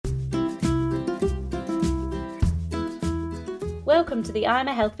Welcome to the I'm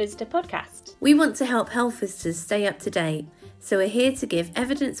a Health Visitor podcast. We want to help health visitors stay up to date, so we're here to give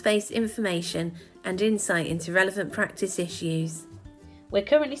evidence-based information and insight into relevant practice issues. We're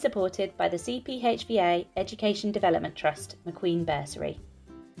currently supported by the CPHVA Education Development Trust, McQueen Bursary.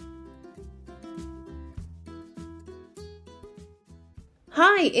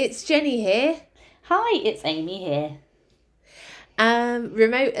 Hi, it's Jenny here. Hi, it's Amy here.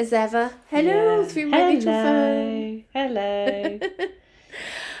 Remote as ever. Hello, through my little phone. Hello.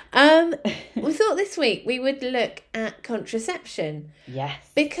 We thought this week we would look at contraception.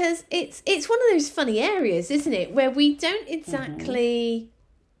 Yes. Because it's one of those funny areas, isn't it, where we don't exactly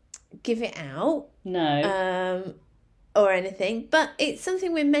give it out. No. Or anything, but it's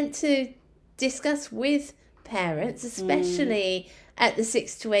something we're meant to discuss with parents, especially at the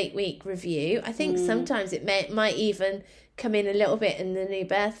 6 to 8 week review. I think sometimes it might even come in a little bit in the new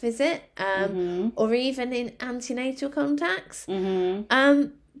birth visit, or even in antenatal contacts.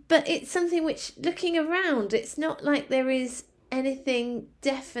 But it's something which, looking around, it's not like there is anything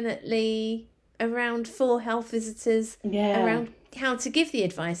definitely around for health visitors around how to give the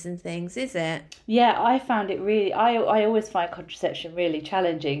advice and things, is it? Yeah, I found it really, I always find contraception really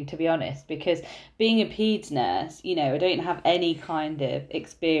challenging, to be honest, because being a peds nurse, I don't have any kind of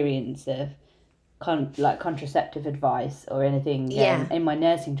experience of contraceptive advice or anything in my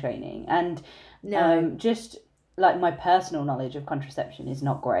nursing training. And just like my personal knowledge of contraception is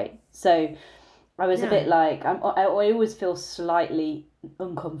not great. So I was a bit like, I always feel slightly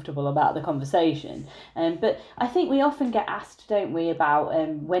uncomfortable about the conversation. But I think we often get asked, don't we, about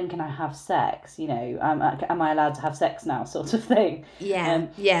when can I have sex? Am I allowed to have sex now, sort of thing.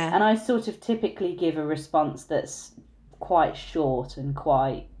 And I sort of typically give a response that's quite short and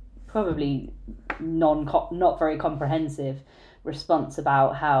quite probably not very comprehensive response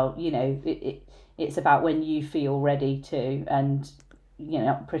about how it's about when you feel ready to, and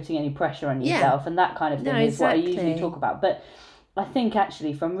not putting any pressure on yourself and that kind of thing is what I usually talk about. But I think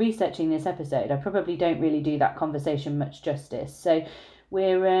actually from researching this episode, I probably don't really do that conversation much justice. So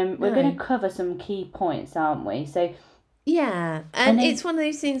we're going to cover some key points, aren't we? So and then, it's one of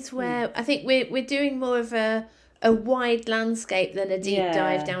those things where I think we're doing more of a wide landscape than a deep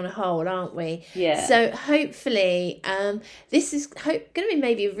dive down a hole, aren't we? Yeah. So hopefully this is going to be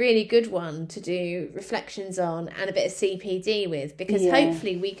maybe a really good one to do reflections on and a bit of CPD with, because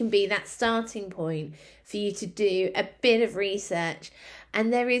hopefully we can be that starting point for you to do a bit of research.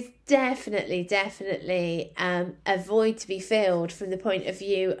 And there is definitely a void to be filled from the point of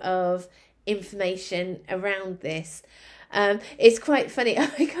view of information around this. It's quite funny.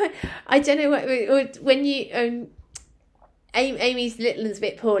 I don't know when you Amy's little one's a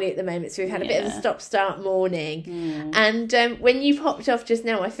bit poorly at the moment, so we've had a bit of a stop-start morning. And when you popped off just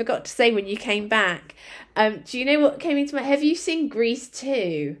now, I forgot to say when you came back. Do you know what came into my head? Have you seen Grease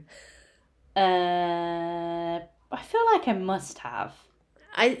 2? I feel like I must have.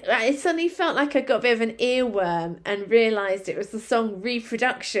 I suddenly felt like I got a bit of an earworm and realised it was the song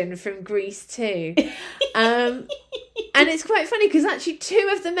Reproduction from Grease 2. And it's quite funny because actually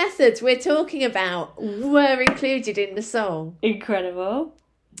 2 of the methods we're talking about were included in the song. Incredible.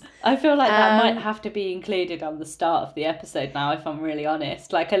 I feel like that might have to be included on the start of the episode now, if I'm really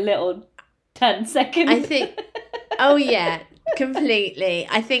honest. Like a little 10-second. I think, oh yeah, completely.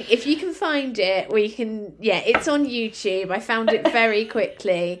 I think if you can find it, we can, it's on YouTube. I found it very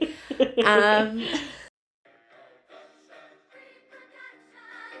quickly.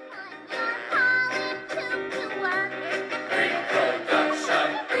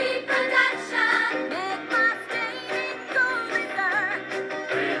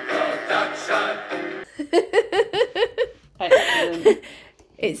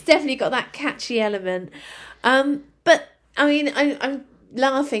 It's definitely got that catchy element. But I mean, I'm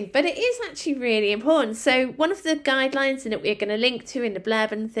laughing, but it is actually really important. So one of the guidelines that we're going to link to in the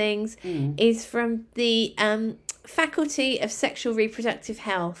blurb and things is from the Faculty of Sexual Reproductive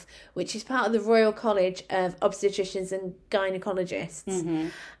Health, which is part of the Royal College of Obstetricians and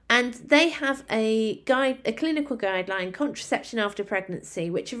Gynecologists. And they have a clinical guideline, Contraception After Pregnancy,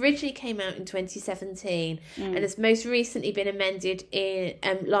 which originally came out in 2017 and has most recently been amended in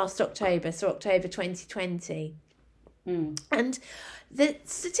last October, so October 2020. And the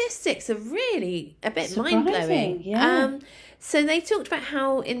statistics are really a bit mind-blowing. So they talked about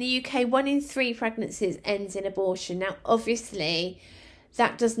how in the UK 1 in 3 pregnancies ends in abortion. Now, obviously,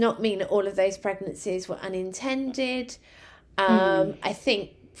 that does not mean that all of those pregnancies were unintended. I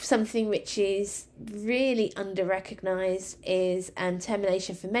think something which is really under-recognised is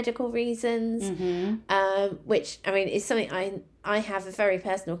termination for medical reasons, which, I mean, is something I have a very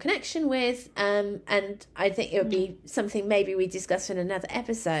personal connection with, and I think it would be something maybe we discuss in another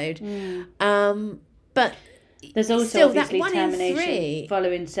episode. But there's also still, obviously that 1 in 3 termination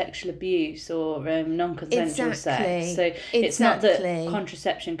following sexual abuse or non-consensual Exactly. sex. So it's not that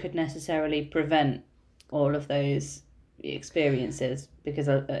contraception could necessarily prevent all of those experiences, because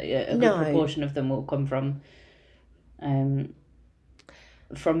a good proportion of them will come from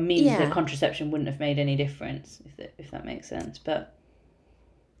means that contraception wouldn't have made any difference, if that makes sense. But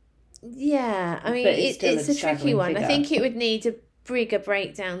yeah, I mean, it's a tricky one. Figure. I think it would need a bigger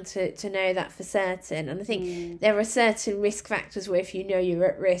breakdown to know that for certain, and I think there are certain risk factors where if you know you're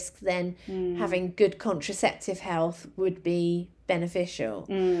at risk, then having good contraceptive health would be beneficial.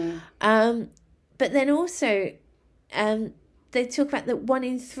 But then also they talk about that 1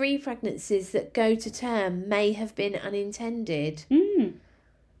 in 3 pregnancies that go to term may have been unintended,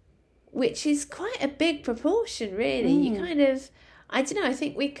 which is quite a big proportion, really. You kind of, I don't know, I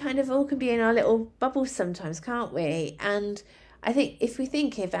think we kind of all can be in our little bubbles sometimes, can't we? And I think if we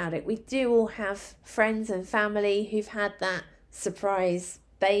think about it, we do all have friends and family who've had that surprise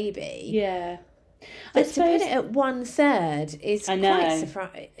baby. Yeah. But to put it at 1/3 is quite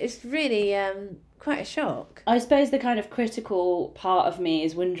surprising. It's really quite a shock. I suppose the kind of critical part of me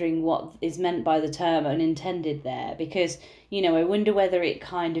is wondering what is meant by the term unintended there, because, you know, I wonder whether it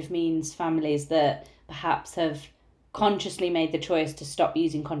kind of means families that perhaps have consciously made the choice to stop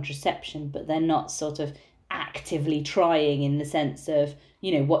using contraception, but they're not sort of actively trying, in the sense of,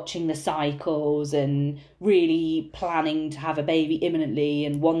 you know, watching the cycles and really planning to have a baby imminently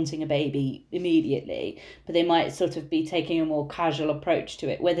and wanting a baby immediately, but they might sort of be taking a more casual approach to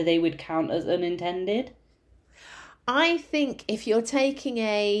it, whether they would count as unintended. I think if you're taking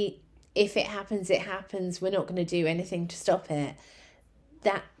if it happens, it happens, we're not going to do anything to stop it,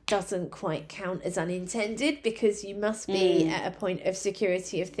 that doesn't quite count as unintended, because you must be at a point of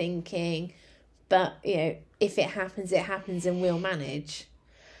security of thinking, but, you know, if it happens and we'll manage.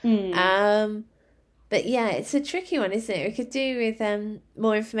 But yeah, it's a tricky one, isn't it? We could do with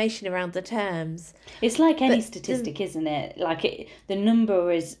more information around the terms. It's like any statistic, isn't it? Like the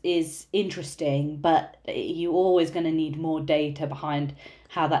number is interesting, but you're always going to need more data behind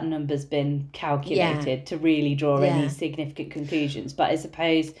how that number's been calculated to really draw any significant conclusions. But I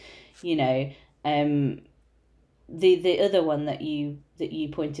suppose, you know, the other one that you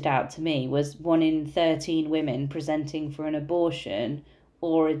pointed out to me was 1 in 13 women presenting for an abortion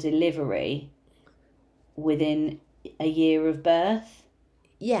or a delivery within a year of birth.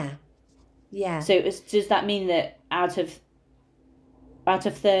 Yeah. So does that mean that out of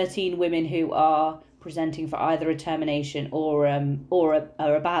 13 women who are presenting for either a termination or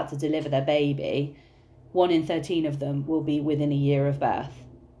are about to deliver their baby, 1 in 13 of them will be within a year of birth?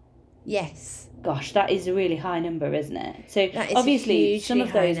 Yes. Gosh, that is a really high number, isn't it? So obviously some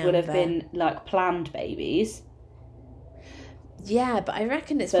of those would have been like planned babies. Yeah, but I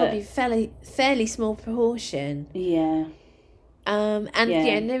reckon it's probably fairly small proportion. Yeah.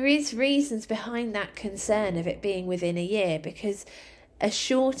 And there is reasons behind that concern of it being within a year, because a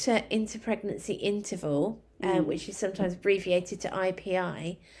shorter interpregnancy interval, which is sometimes abbreviated to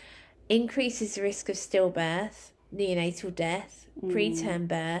IPI, increases the risk of stillbirth, neonatal death, preterm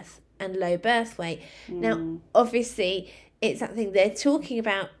birth, and low birth weight. Now, obviously, it's that thing, they're talking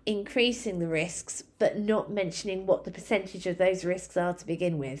about increasing the risks, but not mentioning what the percentage of those risks are to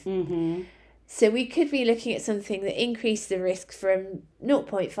begin with. So we could be looking at something that increased the risk from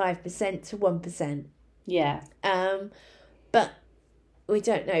 0.5% to 1%. Yeah. But we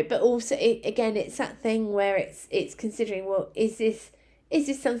don't know. But also, it's that thing where it's considering, well, is this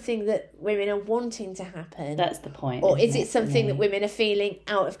something that women are wanting to happen? That's the point. Or is it something that women are feeling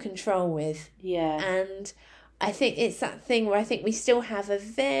out of control with? Yeah. And I think it's that thing where I think we still have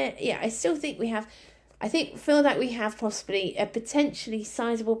feel that we have possibly a potentially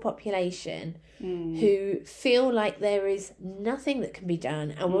sizable population who feel like there is nothing that can be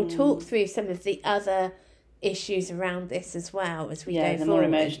done. And we'll talk through some of the other issues around this as well as we go forward. Yeah, the more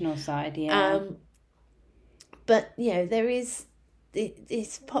emotional side, but, you know, there is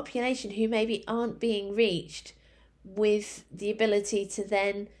this population who maybe aren't being reached with the ability to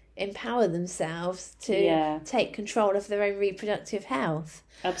then empower themselves to take control of their own reproductive health.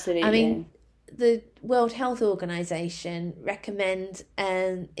 Absolutely. I mean, the World Health Organization recommend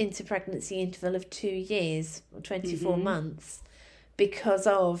an interpregnancy interval of 2 years or 24 months because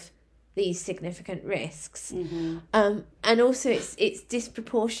of these significant risks. Mm-hmm. And also it's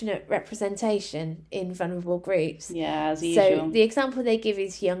disproportionate representation in vulnerable groups. Yeah, as usual. So the example they give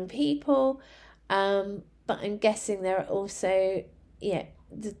is young people, but I'm guessing there are also the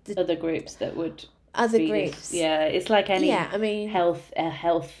other groups that would other groups. Yeah, it's like any health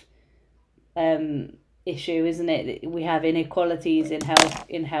issue, isn't it? We have inequalities in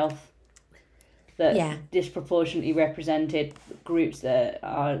health that disproportionately represented groups that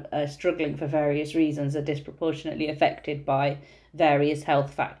are struggling for various reasons are disproportionately affected by various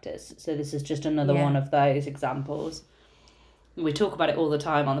health factors. So this is just another one of those examples. We talk about it all the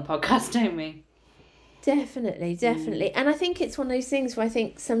time on the podcast, don't we? Definitely. And I think it's one of those things where I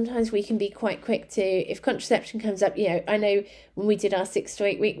think sometimes we can be quite quick to, if contraception comes up, I know when we did our 6 to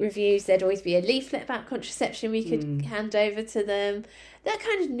 8 week reviews, there'd always be a leaflet about contraception we could hand over to them. That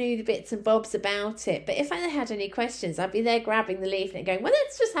kind of knew the bits and bobs about it. But if I had any questions, I'd be there grabbing the leaflet and going, well,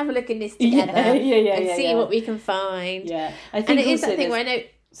 let's just have a look in this together and see what we can find. Yeah. I think and it is that thing where I know...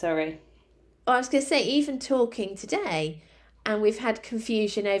 Sorry. I was going to say, even talking today... And we've had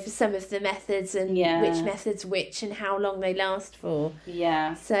confusion over some of the methods and which methods and how long they last for.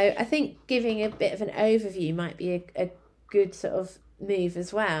 Yeah. So I think giving a bit of an overview might be a good sort of move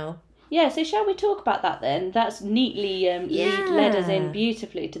as well. Yeah, so shall we talk about that then? That's neatly led us in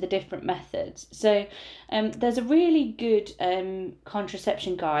beautifully to the different methods. So there's a really good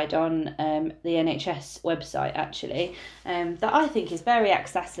contraception guide on the NHS website, actually, that I think is very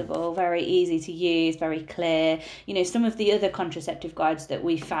accessible, very easy to use, very clear. Some of the other contraceptive guides that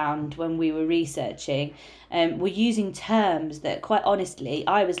we found when we were researching were using terms that, quite honestly,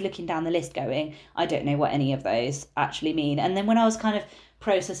 I was looking down the list going, I don't know what any of those actually mean. And then when I was kind of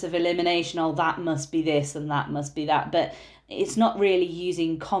process of elimination, that must be this and that must be that, but it's not really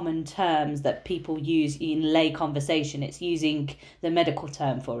using common terms that people use in lay conversation. It's using the medical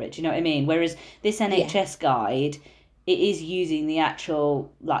term for it. Do you know what I mean? Whereas this NHS guide, it is using the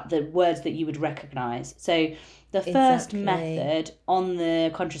actual, like, the words that you would recognise. So the first method on the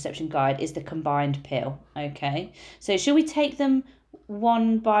contraception guide is the combined pill. Okay, so shall we take them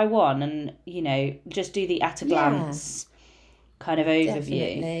one by one and just do the at a glance kind of overview?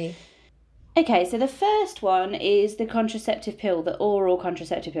 Definitely. Okay, so the first one is the contraceptive pill, the oral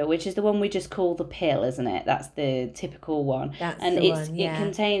contraceptive pill, which is the one we just call the pill, isn't it? That's the typical one. It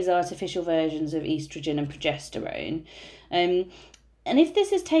contains artificial versions of estrogen and progesterone. And if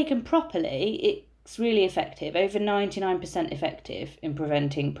this is taken properly, it's really effective, over 99% effective in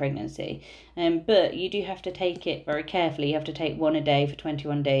preventing pregnancy. But you do have to take it very carefully. You have to take one a day for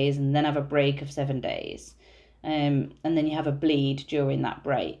 21 days and then have a break of 7 days. And then you have a bleed during that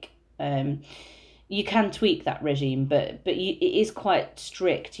break. You can tweak that regime, but it is quite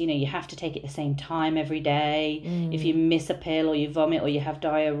strict. You have to take it at the same time every day. If you miss a pill or you vomit or you have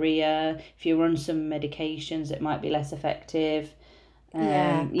diarrhea, if you're on some medications, it might be less effective.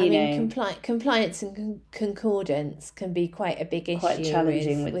 Compliance and concordance can be quite a big issue. Quite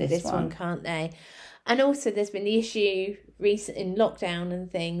challenging with this one, can't they? And also there's been the issue recent in lockdown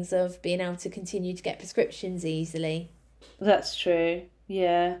and things of being able to continue to get prescriptions easily. That's true.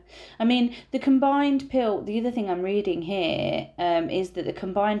 Yeah. I mean, the combined pill, the other thing I'm reading here is that the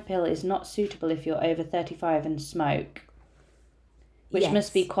combined pill is not suitable if you're over 35 and smoke, which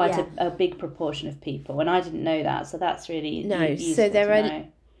must be quite a big proportion of people. And I didn't know that, so that's really useful to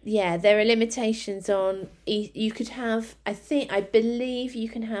know. There are limitations on, you could have, I believe you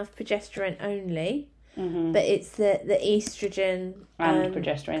can have progesterone only, but it's the estrogen and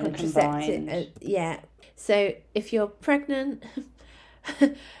progesterone, the combined. So if you're pregnant,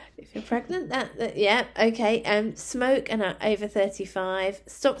 smoke and are over 35,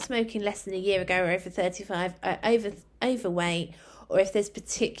 stop smoking less than a year ago or over 35, overweight, or if there's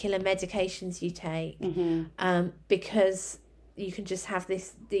particular medications you take, because you can just have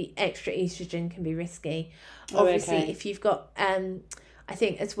the extra estrogen can be risky. Obviously, if you've got, I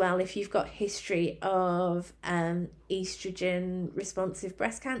think as well, if you've got history of estrogen responsive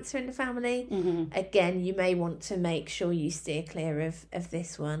breast cancer in the family, again, you may want to make sure you steer clear of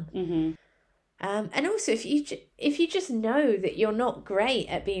this one. And also, if you just know that you're not great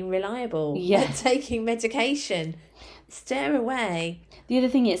at being reliable at taking medication, steer away. The other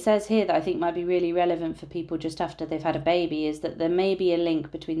thing it says here that I think might be really relevant for people just after they've had a baby is that there may be a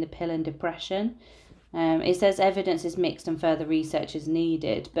link between the pill and depression. It says evidence is mixed and further research is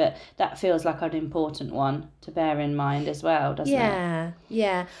needed, but that feels like an important one to bear in mind as well, doesn't it?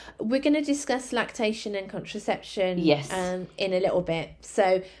 Yeah. We're going to discuss lactation and contraception Yes. In a little bit.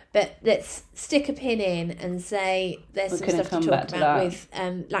 So, but let's stick a pin in and say there's some stuff to talk about with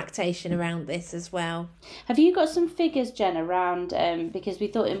lactation around this as well. Have you got some figures, Jen, around, because we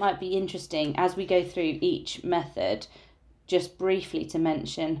thought it might be interesting as we go through each method, just briefly to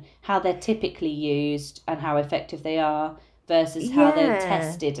mention how they're typically used and how effective they are versus how they're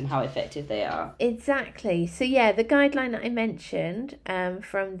tested and how effective they are. Exactly. So the guideline that I mentioned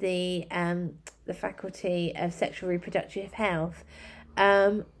from the Faculty of Sexual Reproductive Health,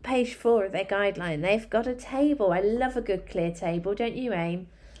 page 4 of their guideline, they've got a table. I love a good clear table, don't you, Aim?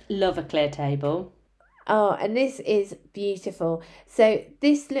 Love a clear table. Oh, and this is beautiful. So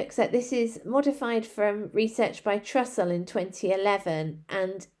this is modified from research by Trussell in 2011,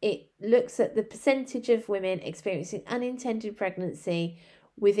 and it looks at the percentage of women experiencing unintended pregnancy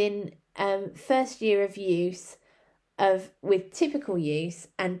within first year of use with typical use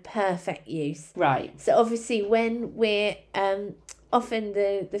and perfect use. Right. So obviously when we're often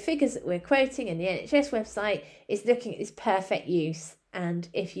the figures that we're quoting in the NHS website is looking at this perfect use, and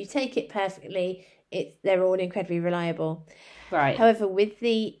if you take it perfectly, they're all incredibly reliable. Right. However, with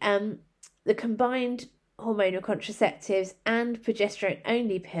the combined hormonal contraceptives and progesterone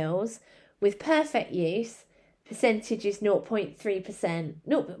only pills with perfect use, percentage is 0.3%.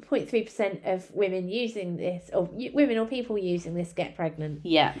 0.3% of women using this, or women or people using this, get pregnant.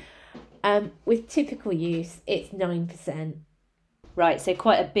 Yeah. With typical use, it's 9%. Right. So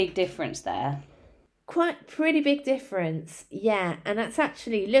quite a big difference there. Pretty big difference, yeah. And that's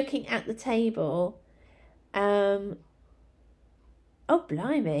actually looking at the table. Oh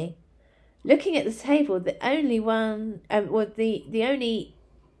blimey! Looking at the table, the only one, the only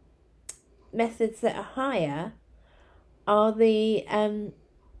methods that are higher are the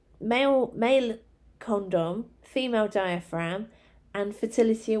male condom, female diaphragm, and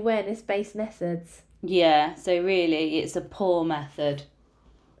fertility awareness based methods. Yeah. So really, it's a poor method.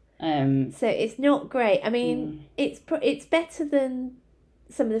 So it's not great. I mean, it's better than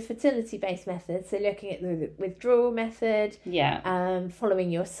some of the fertility-based methods. So looking at the withdrawal method, following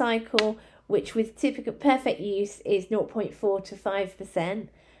your cycle, which with typical perfect use is 0.4 to 5%,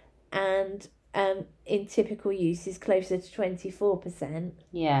 and in typical use is closer to 24%.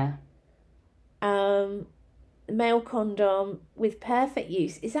 Yeah. Male condom with perfect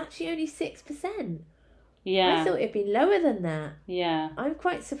use is actually only 6%. Yeah. I thought it'd be lower than that. Yeah. I'm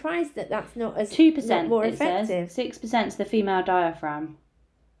quite surprised that that's not as 2%. Not more effective. 6% is the female diaphragm.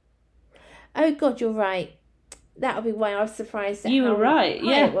 Oh God, you're right. That'll be why I was surprised at you were right.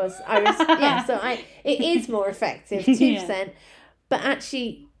 Yeah, it was. It is more effective, 2%. But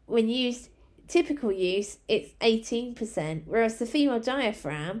actually, when used typical use, it's 18%. Whereas the female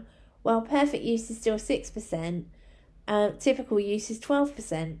diaphragm, while perfect use is still 6%, typical use is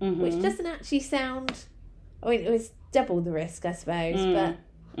 12%, which doesn't actually sound. I mean, it was double the risk, I suppose, but.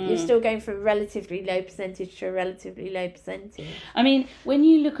 You're still going from a relatively low percentage to a relatively low percentage. I mean, when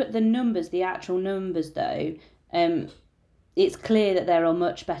you look at the numbers, the actual numbers, though, it's clear that there are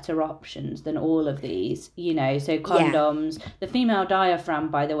much better options than all of these, so condoms. The female diaphragm,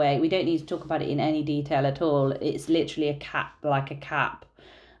 by the way, we don't need to talk about it in any detail at all. It's literally a cap,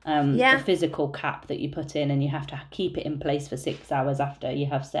 a physical cap that you put in, and you have to keep it in place for 6 hours after you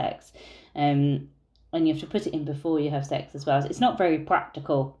have sex. And you have to put it in before you have sex as well. So it's not very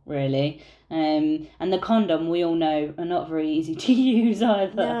practical, really. And the condom, we all know, are not very easy to use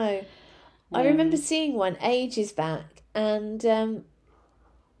either. No. I remember seeing one ages back, and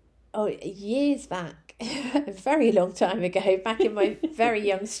years back, a very long time ago, back in my very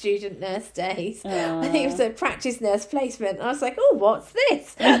young student nurse days. I think it was a practice nurse placement. I was like, oh, what's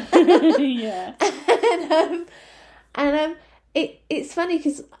this? Yeah. and It's funny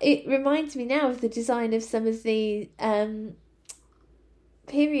because it reminds me now of the design of some of the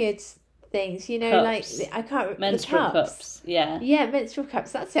periods things, cups. like I can't remember menstrual the cups. Yeah, menstrual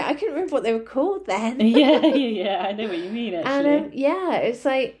cups. That's it. I couldn't remember what they were called then. yeah, I know what you mean actually. And it's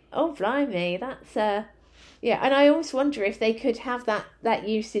like, oh blimey, that's and I always wonder if they could have that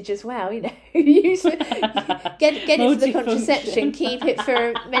usage as well. Get it for the contraception, keep it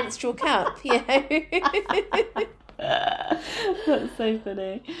for a menstrual cup. That's so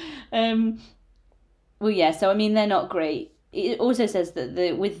funny. So I mean, they're not great. It also says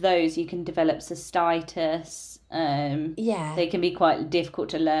that with those you can develop cystitis. They can be quite difficult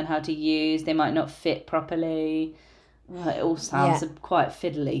to learn how to use. They might not fit properly. Well, it all sounds quite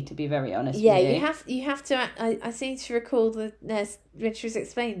fiddly, to be very honest with you. You have to. I seem to recall the nurse when she was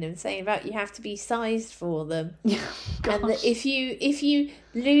explaining them saying about you have to be sized for them, and that if you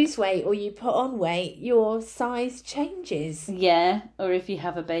lose weight or you put on weight, your size changes. Yeah, or if you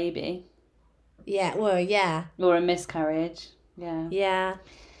have a baby. Yeah, well, yeah. Or a miscarriage. Yeah. Yeah.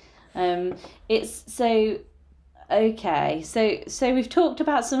 It's so. Okay, so we've talked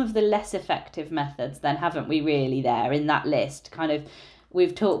about some of the less effective methods then, haven't we, really, there in that list? Kind of,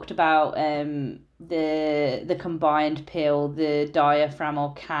 we've talked about the combined pill, the diaphragm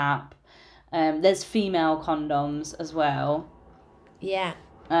or cap. There's female condoms as well. Yeah.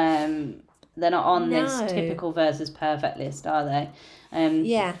 They're not on this typical versus perfect list, are they?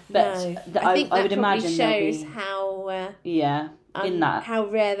 Yeah, but no. I think that I would imagine shows how in that how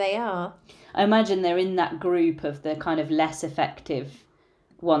rare they are. I imagine they're in that group of the kind of less effective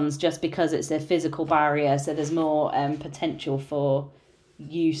ones just because it's a physical barrier, so there's more potential for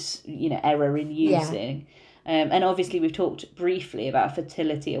use, error in using. And obviously we've talked briefly about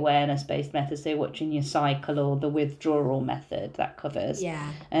fertility awareness based methods, so watching your cycle or the withdrawal method that covers.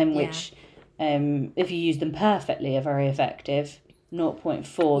 Which if you use them perfectly are very effective,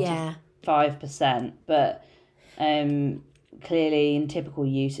 0.4 to 5%, but clearly in typical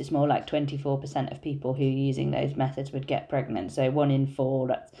use it's more like 24% of people who are using those methods would get pregnant, so 1 in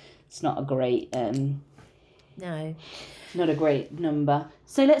 4, it's not a great no, not a great number.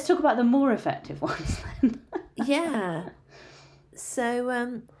 So let's talk about the more effective ones then.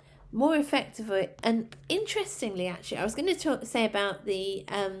 So more effectively, and interestingly actually I was going to say about the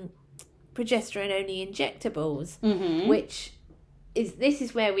progesterone only injectables, which this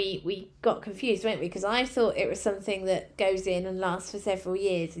is where we got confused, weren't we? Because I thought it was something that goes in and lasts for several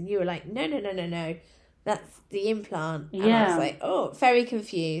years, and you were like, no, that's the implant. And I was like, oh, very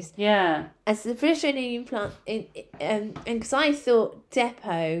confused. Yeah. As the progesterone implant, and because I thought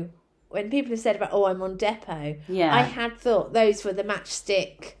Depo, when people have said about, oh, I'm on Depo, I had thought those were the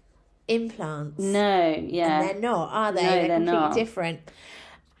matchstick implants. No, yeah. And they're not, are they? No, they're completely not. different.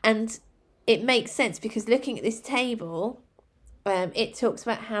 And it makes sense because looking at this table, it talks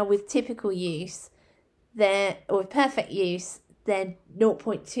about how with typical use, or with perfect use, they're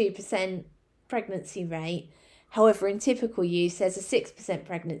 0.2% pregnancy rate. However, in typical use, there's a 6%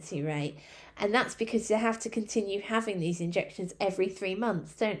 pregnancy rate. And that's because they have to continue having these injections every 3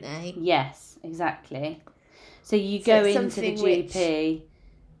 months, don't they? Yes, exactly. So you go into the GP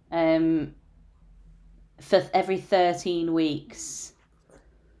for every 13 weeks.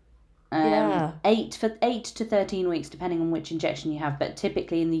 8 to 13 weeks, depending on which injection you have. But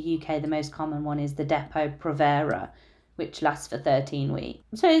typically in the UK, the most common one is the Depo-Provera, which lasts for 13 weeks.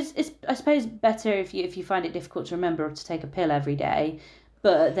 So it's I suppose better if you find it difficult to remember to take a pill every day,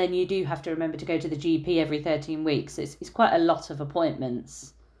 but then you do have to remember to go to the GP every 13 weeks. It's quite a lot of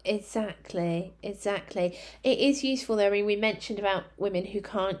appointments. Exactly. It is useful though. I mean, we mentioned about women who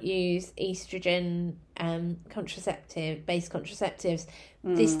can't use estrogen based contraceptives.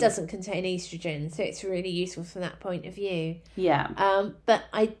 This doesn't contain estrogen, so it's really useful from that point of view. Yeah. But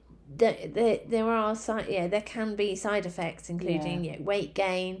there can be side effects, including weight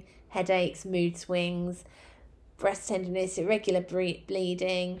gain, headaches, mood swings, breast tenderness, irregular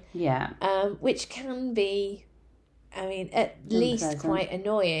bleeding. Yeah. Which can be, I mean, at least quite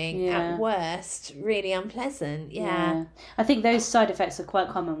annoying, at worst, really unpleasant. Yeah. I think those side effects are quite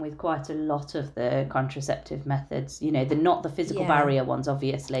common with quite a lot of the contraceptive methods. Not the physical barrier ones,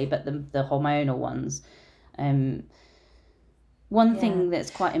 obviously, but the hormonal ones. One thing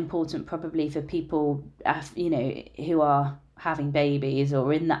that's quite important probably for people, who are having babies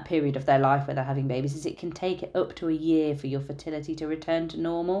or in that period of their life where they're having babies, is it can take it up to a year for your fertility to return to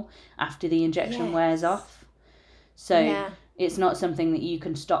normal after the injection wears off. So it's not something that you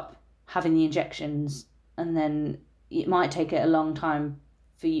can stop having the injections and then it might take it a long time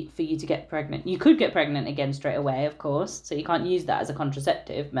for you to get pregnant. You could get pregnant again straight away, of course, so you can't use that as a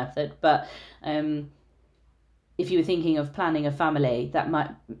contraceptive method. But if you were thinking of planning a family, that might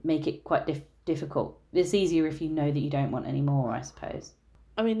make it quite difficult. It's easier if you know that you don't want any more, I suppose.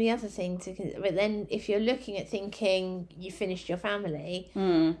 I mean, the other thing but then if you're looking at thinking you finished your family,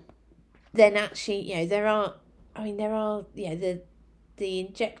 then actually, there are the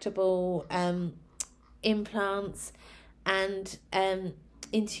injectable implants and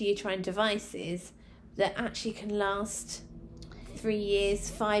intrauterine devices that actually can last 3 years,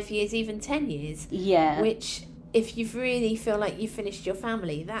 5 years, even 10 years. Yeah. Which, if you really feel like you finished your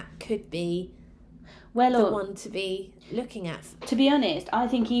family, that could be Well, the one to be looking at. To be honest, I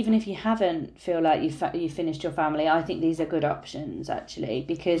think even if you haven't feel like you finished your family, I think these are good options actually,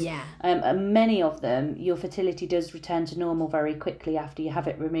 because many of them, your fertility does return to normal very quickly after you have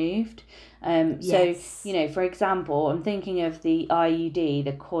it removed. So, you know, for example, I'm thinking of the IUD,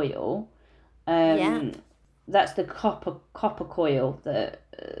 the coil. That's the copper coil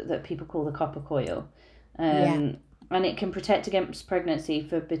that people call the copper coil. And it can protect against pregnancy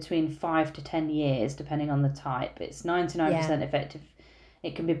for between 5 to 10 years, depending on the type. It's 99% effective.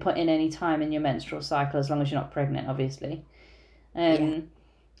 It can be put in any time in your menstrual cycle, as long as you're not pregnant, obviously. And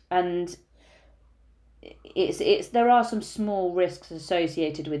it's there are some small risks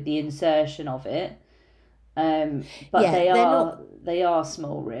associated with the insertion of it, but they are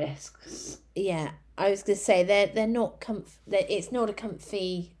small risks. Yeah, I was going to say they're not it's not a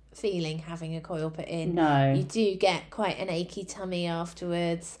comfy feeling having a coil put in. No, you do get quite an achy tummy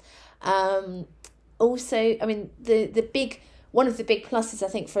afterwards. Also, I mean, one of the big pluses I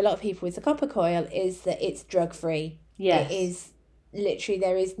think for a lot of people with the copper coil is that it's drug free. Yes, it is literally,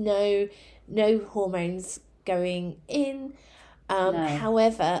 there is no hormones going in.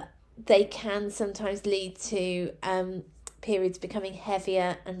 However, they can sometimes lead to periods becoming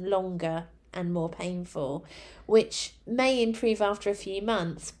heavier and longer and more painful, which may improve after a few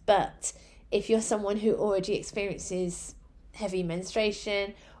months. But if you're someone who already experiences heavy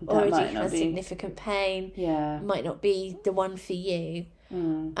menstruation, already has significant pain, might not be the one for you.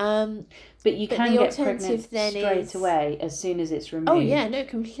 But you can get pregnant straight away as soon as it's removed. Oh yeah, no,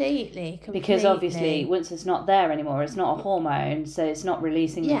 completely. Because obviously once it's not there anymore, it's not a hormone, so it's not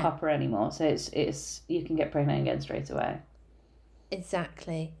releasing the copper anymore. So it's you can get pregnant again straight away.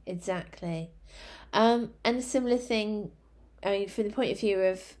 Exactly. And a similar thing, I mean, from the point of view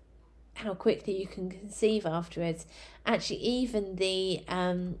of how quickly you can conceive afterwards, actually even the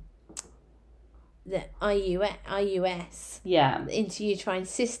IUS, the intrauterine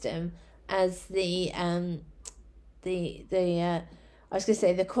system, as the I was going to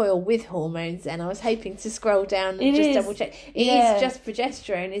say the coil with hormones, and I was hoping to scroll down and double check. It is just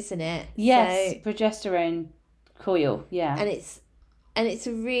progesterone, isn't it? Yes, so, progesterone coil, and it's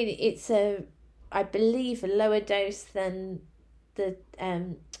I believe a lower dose than the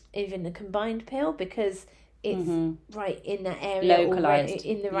even the combined pill, because it's right in that area, localized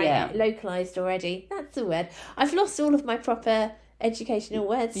in the right localized already. That's the word. I've lost all of my proper educational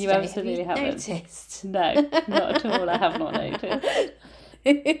words. You today. absolutely Have you haven't noticed? No, not at all. I have not noticed.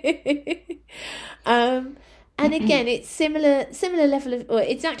 And again, it's similar level of, or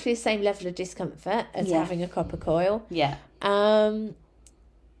exactly the same level of discomfort as having a copper coil.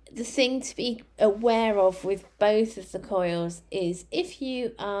 The thing to be aware of with both of the coils is if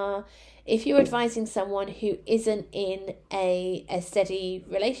you're advising someone who isn't in a steady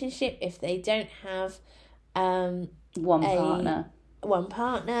relationship, if they don't have one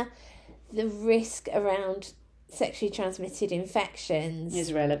partner, the risk around sexually transmitted infections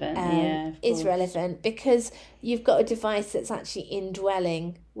is relevant. Is relevant, because you've got a device that's actually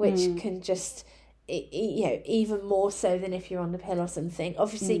indwelling, which can just, even more so than if you're on the pill or something.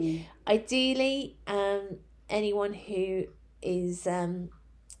 Obviously, ideally, anyone who is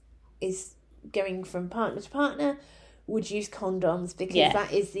going from partner to partner would use condoms, because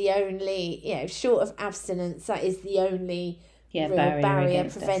that is the only, short of abstinence, that is the only real barrier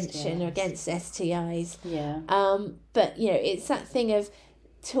prevention against STIs. But it's that thing of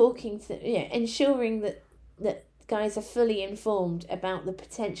talking to, ensuring that guys are fully informed about the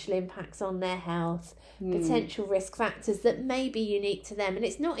potential impacts on their health, potential risk factors that may be unique to them. And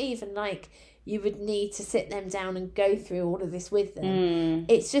it's not even like you would need to sit them down and go through all of this with them.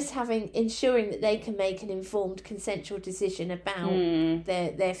 It's just ensuring that they can make an informed, consensual decision about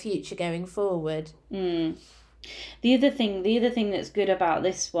their future going forward. The other thing that's good about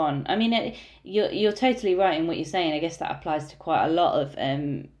this one, I mean, you're totally right in what you're saying. I guess that applies to quite a lot of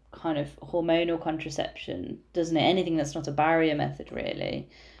kind of hormonal contraception, doesn't it? Anything that's not a barrier method, really.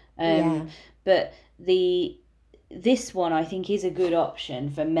 But this one, I think, is a good option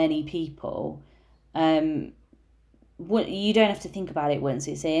for many people. You don't have to think about it once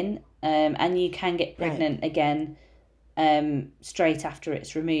it's in, and you can get pregnant again straight after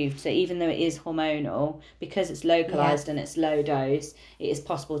it's removed. So even though it is hormonal, because it's localized and it's low dose, it is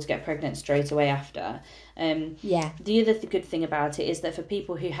possible to get pregnant straight away after. The other good thing about it is that for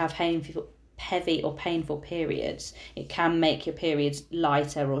people who have heavy or painful periods, it can make your periods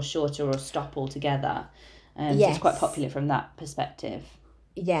lighter or shorter or stop altogether. So it's quite popular from that perspective.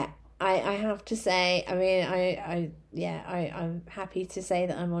 I have to say, I mean, I'm happy to say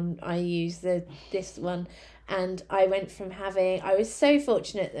that I use this one, And I went from I was so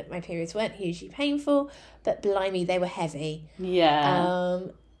fortunate that my periods weren't hugely painful, but blimey, they were heavy. Yeah.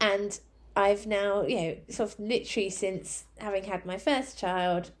 And I've now, sort of literally since having had my first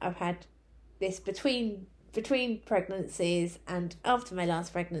child, I've had this between pregnancies and after my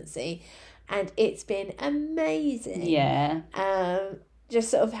last pregnancy, and it's been amazing. Yeah.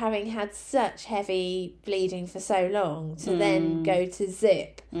 Just sort of having had such heavy bleeding for so long to then go to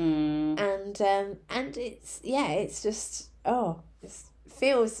zip, and it's just it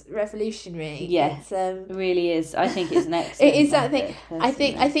feels revolutionary. Yeah, it really is. I think it's an excellent. It is that thing.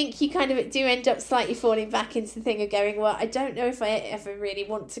 I think you kind of do end up slightly falling back into the thing of going, well, I don't know if I ever really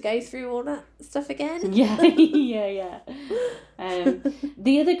want to go through all that stuff again. Yeah.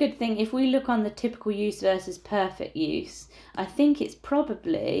 The other good thing, if we look on the typical use versus perfect use, I think it's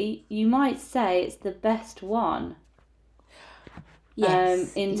probably, you might say it's the best one.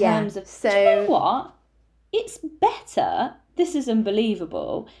 Yes. In terms of, do you know what? It's better. This is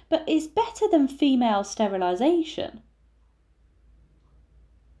unbelievable, but it's better than female sterilisation.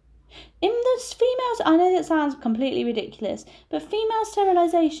 In those females, I know that sounds completely ridiculous, but female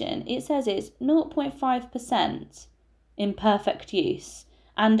sterilisation, it says it's 0.5% in perfect use,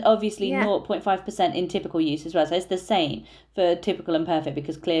 and obviously 0.5% in typical use as well. So it's the same for typical and perfect,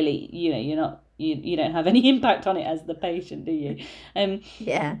 because clearly, you're not, you don't have any impact on it as the patient, do you?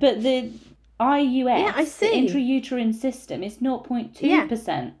 But the IUS, the intrauterine system, is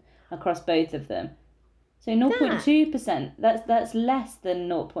 0.2% across both of them. So 0.2%, that's less than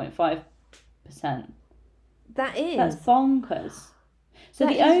 0.5%. That's bonkers. So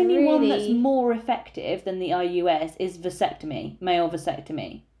the only one that's more effective than the IUS is vasectomy, male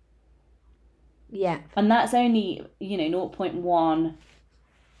vasectomy. Yeah. And that's only, 0.1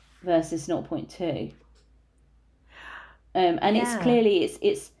 versus 0.2. And it's clearly,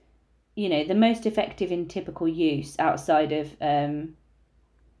 it's the most effective in typical use outside of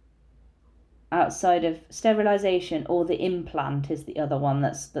sterilisation, or the implant is the other one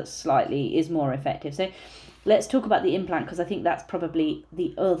that's slightly is more effective. So let's talk about the implant, because I think that's probably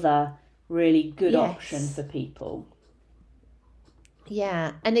the other really good option for people.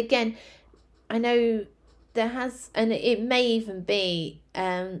 Yeah, and again, I know there has, and it may even be,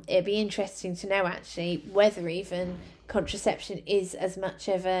 it'd be interesting to know actually whether even contraception is as much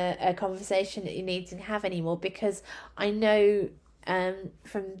of a conversation that you need to have anymore, because I know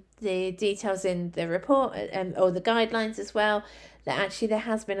from the details in the report or the guidelines as well, that actually there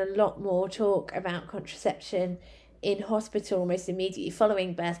has been a lot more talk about contraception in hospital almost immediately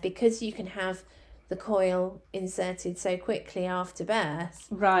following birth, because you can have the coil inserted so quickly after birth.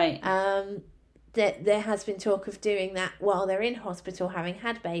 Right. That there has been talk of doing that while they're in hospital having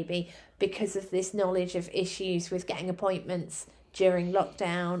had baby, because of this knowledge of issues with getting appointments during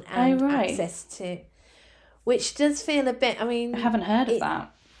lockdown and access to, which does feel a bit, I haven't heard of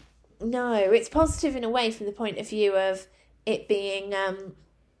that. No, it's positive in a way from the point of view of it being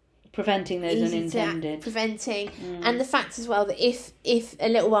preventing those unintended. And the fact as well that if a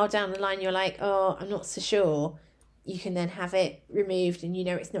little while down the line you're like, oh, I'm not so sure, you can then have it removed and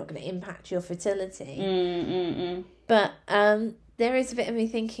it's not going to impact your fertility. But there is a bit of me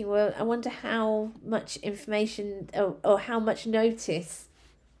thinking, well, I wonder how much information or how much notice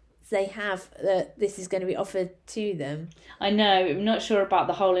they have that this is going to be offered to them. I know, I'm not sure about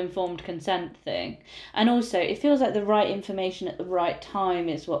the whole informed consent thing. And also, it feels like the right information at the right time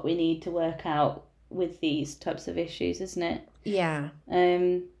is what we need to work out with these types of issues, isn't it? Yeah.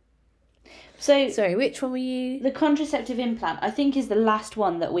 So sorry, which one were you? The contraceptive implant, I think, is the last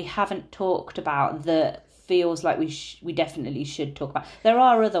one that we haven't talked about that feels like we definitely should talk about. There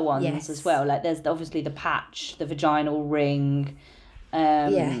are other ones as well. Like there's obviously the patch, the vaginal ring,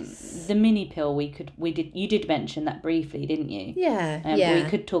 the mini pill. You did mention that briefly, didn't you? Yeah. We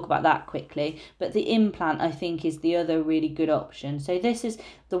could talk about that quickly. But the implant, I think, is the other really good option. So this is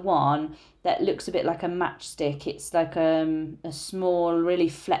the one that looks a bit like a matchstick. It's like a small, really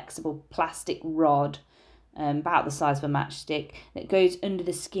flexible plastic rod, about the size of a matchstick, that goes under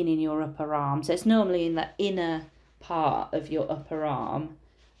the skin in your upper arm. So it's normally in the inner part of your upper arm,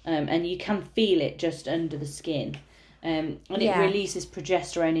 and you can feel it just under the skin. And it releases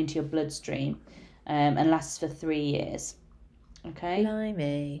progesterone into your bloodstream, and lasts for 3 years. Okay?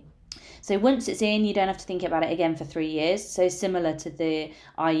 Blimey. So once it's in, you don't have to think about it again for 3 years. So similar to the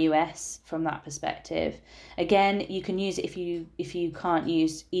IUS from that perspective. Again, you can use it if you can't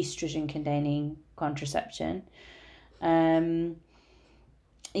use estrogen-containing contraception.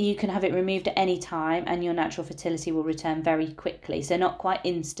 You can have it removed at any time, and your natural fertility will return very quickly. So not quite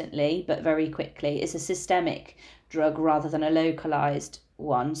instantly, but very quickly. It's a systemic drug rather than a localized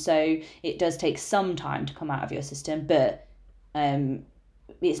one, so it does take some time to come out of your system, but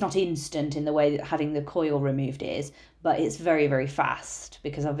it's not instant in the way that having the coil removed is, but it's very, very fast,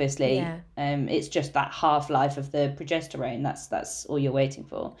 because obviously it's just that half-life of the progesterone. That's all you're waiting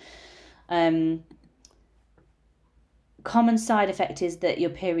for. Common side effect is that your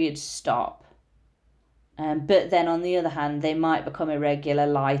periods stop. But then on the other hand, they might become irregular,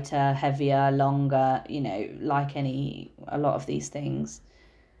 lighter, heavier, longer, like a lot of these things.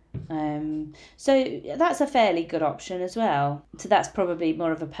 So that's a fairly good option as well. So that's probably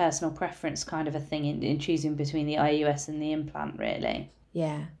more of a personal preference kind of a thing in choosing between the IUS and the implant, really.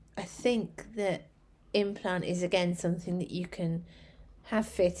 Yeah, I think that implant is again something that you can have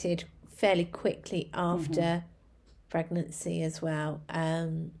fitted fairly quickly after pregnancy as well.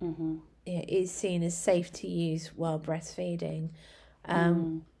 It is seen as safe to use while breastfeeding.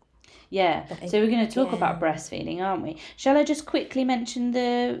 Yeah, so we're going to talk about breastfeeding, aren't we? Shall I just quickly mention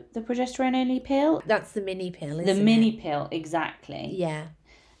the progesterone-only pill? That's the mini pill, isn't it? The mini pill, exactly. Yeah.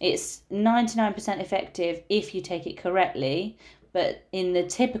 It's 99% effective if you take it correctly, but in the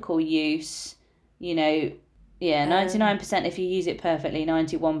typical use, 99% if you use it perfectly,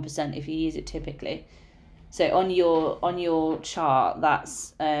 91% if you use it typically. So on your chart,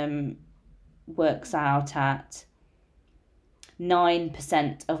 that's works out at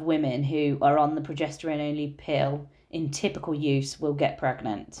 9% of women who are on the progesterone-only pill in typical use will get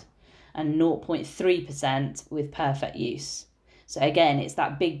pregnant, and 0.3% with perfect use. So again, it's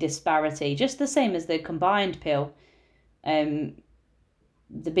that big disparity, just the same as the combined pill, the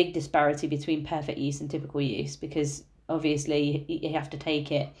big disparity between perfect use and typical use, because obviously you have to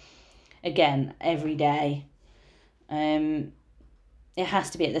take it, again, every day. It has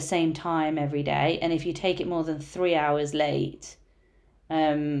to be at the same time every day, and if you take it more than 3 hours late,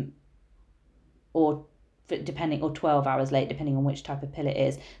 or 12 hours late, depending on which type of pill it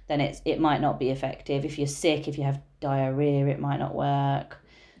is, then it might not be effective. If you're sick, if you have diarrhea, it might not work.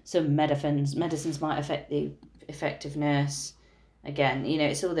 Some medicines might affect the effectiveness. Again,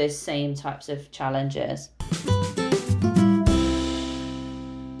 it's all those same types of challenges.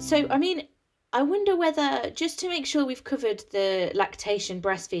 So, I wonder whether, just to make sure we've covered the lactation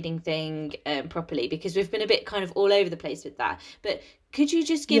breastfeeding thing properly, because we've been a bit kind of all over the place with that, but could you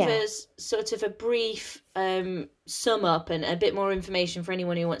just give us sort of a brief sum up and a bit more information for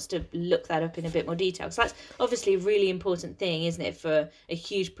anyone who wants to look that up in a bit more detail? Because that's obviously a really important thing, isn't it, for a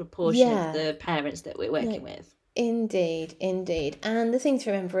huge proportion of the parents that we're working with. Indeed. And the thing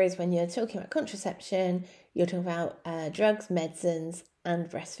to remember is when you're talking about contraception, you're talking about drugs, medicines, and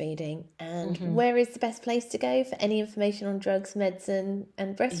breastfeeding. And where is the best place to go for any information on drugs, medicine,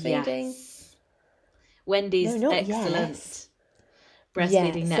 and breastfeeding? Yes. Wendy's excellent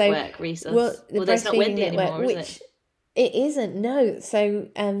breastfeeding network resource. Well, that's not Wendy anymore, is it? It isn't, no. So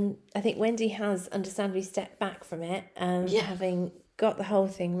I think Wendy has understandably stepped back from it, having got the whole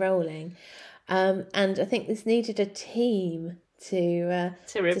thing rolling. And I think this needed a team to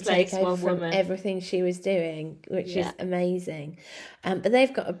replace take over one from woman. Everything she was doing, which is amazing. But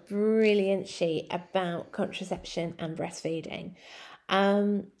they've got a brilliant sheet about contraception and breastfeeding.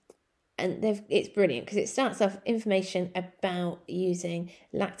 And it's brilliant because it starts off information about using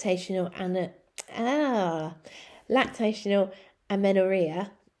lactational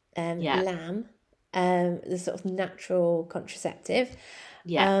amenorrhea, LAM, the sort of natural contraceptive.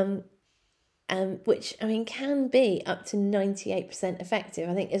 Which can be up to 98% effective.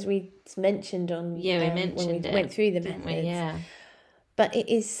 I think, as we mentioned when we went through the methods. But it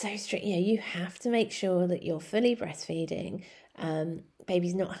is so strict. You have to make sure that you're fully breastfeeding.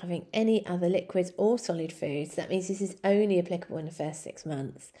 Baby's not having any other liquids or solid foods. That means this is only applicable in the first 6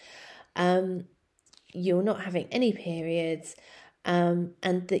 months. You're not having any periods. And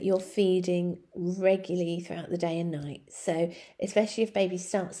that you're feeding regularly throughout the day and night. So especially if babies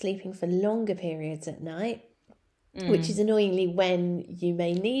start sleeping for longer periods at night, which is annoyingly when you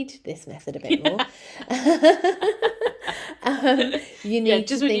may need this method a bit more. You need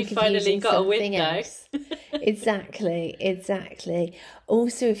just to when you think of finally using got a something window. else. Exactly.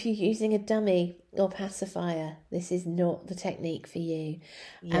 Also, if you're using a dummy or pacifier, this is not the technique for you,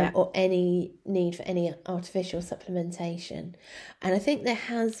 or any need for any artificial supplementation. And I think there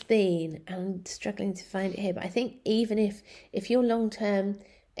has been, I'm struggling to find it here, but I think even if you're long-term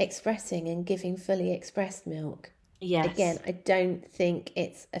expressing and giving fully expressed milk, again, I don't think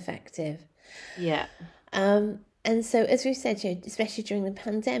it's effective. And so, as we've said, especially during the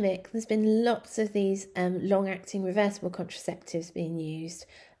pandemic, there's been lots of these long-acting reversible contraceptives being used,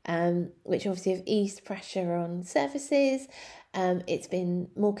 which obviously have eased pressure on services. It's been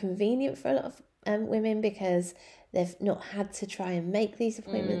more convenient for a lot of women because They've not had to try and make these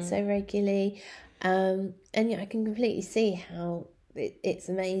appointments so regularly. And I can completely see how it's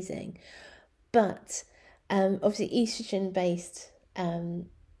amazing. But obviously estrogen-based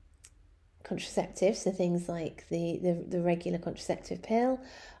contraceptives, so things like the regular contraceptive pill,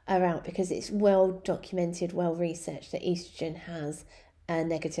 are out because it's well documented, well researched that estrogen has a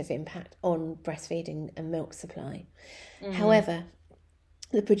negative impact on breastfeeding and milk supply. However,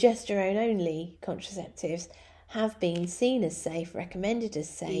 the progesterone only contraceptives have been seen as safe, recommended as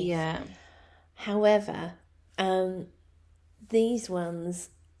safe. Yeah. However, these ones,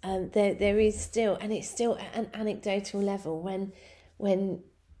 there is still, and it's still at an anecdotal level when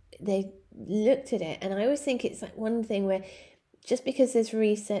they looked at it, and I always think it's like one thing where just because there's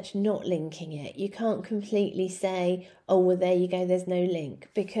research not linking it, you can't completely say, oh, well, there you go, there's no link.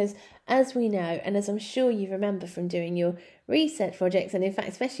 Because as we know, and as I'm sure you remember from doing your research projects, and in fact,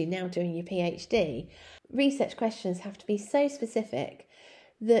 especially now doing your PhD, research questions have to be so specific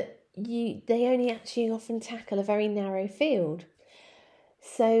that they only actually often tackle a very narrow field.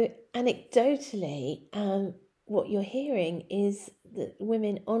 So anecdotally, what you're hearing is that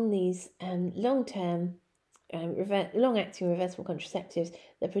women on these long-term long-acting reversible contraceptives,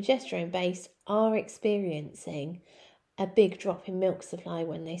 the progesterone-based, are experiencing a big drop in milk supply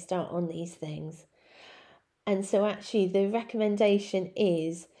when they start on these things. And so actually the recommendation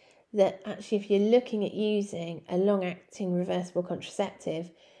is that actually if you're looking at using a long-acting reversible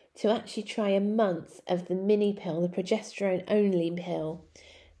contraceptive, to actually try a month of the mini pill, the progesterone-only pill,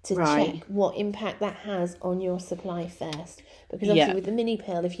 to check what impact that has on your supply first. Because obviously with the mini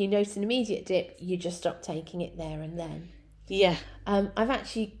pill, if you notice an immediate dip, you just stop taking it there and then. Yeah. I've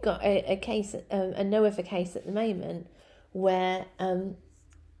actually got a case, a know of a case at the moment where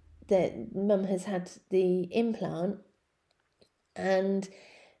the mum has had the implant, and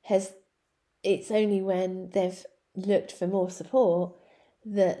it's only when they've looked for more support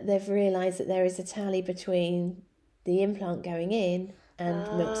that they've realised that there is a tally between the implant going in and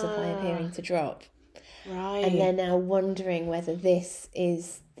milk supply appearing to drop. Right. And they're now wondering whether this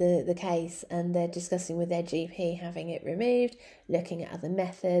is the case, and they're discussing with their GP having it removed, looking at other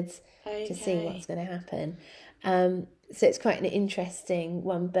methods to see what's going to happen. So it's quite an interesting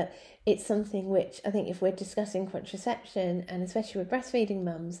one, but it's something which I think if we're discussing contraception, and especially with breastfeeding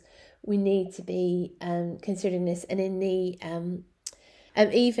mums, we need to be considering this. And in the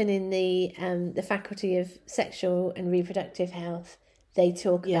even in the Faculty of Sexual and Reproductive Health, they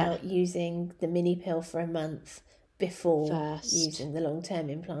talk about using the mini pill for a month before using the long-term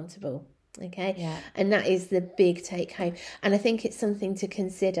implantable. Okay? Yeah. And that is the big take home. And I think it's something to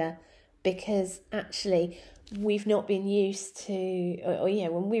consider, because actually we've not been used to, or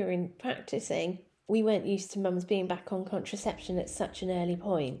when we were practicing, we weren't used to mums being back on contraception at such an early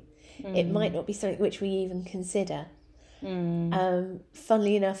point. It might not be something which we even consider.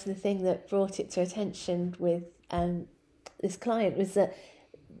 Funnily enough, the thing that brought it to attention with this client was that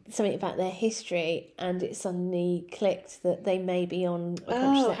something about their history, and it suddenly clicked that they may be on a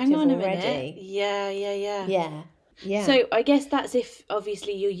contraceptive hang on already. A minute. Yeah. So I guess that's if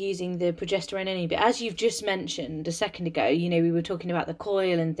obviously you're using the progesterone only, but as you've just mentioned a second ago, we were talking about the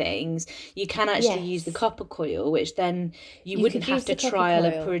coil and things. You can actually use the copper coil, which then you wouldn't have to trial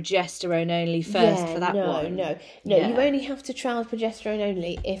a progesterone only first for that one. No. You only have to trial progesterone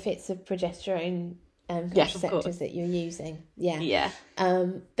only if it's a progesterone contraceptives that you're using.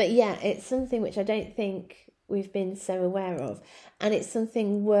 But it's something which I don't think we've been so aware of, and it's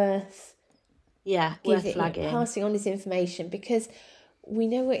something worth flagging, passing on this information, because we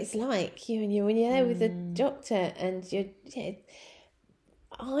know what it's like. When you're there with a doctor, and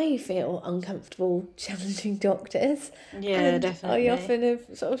I feel uncomfortable challenging doctors. Definitely. I often have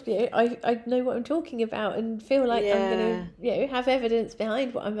sort of, I know what I'm talking about and feel like I'm going to, have evidence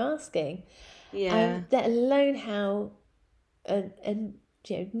behind what I'm asking. Let alone how a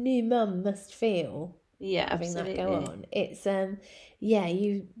new mum must feel having that go on. It's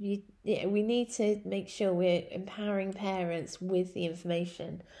we need to make sure we're empowering parents with the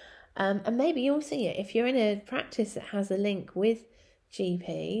information, and maybe also if you're in a practice that has a link with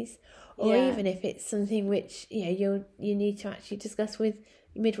GPs, or even if it's something which you need to actually discuss with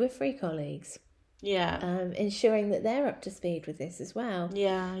midwifery colleagues, ensuring that they're up to speed with this as well.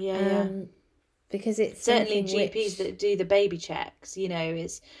 Because it's certainly GPs that do the baby checks,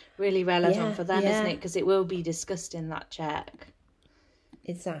 it's really relevant for them, isn't it? Because it will be discussed in that check.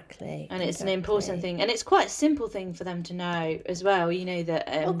 Exactly. And it's an important thing, and it's quite a simple thing for them to know as well, that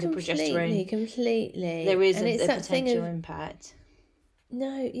the progesterone, completely there is a potential impact.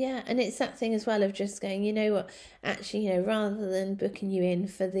 And it's that thing as well of just going, actually, rather than booking you in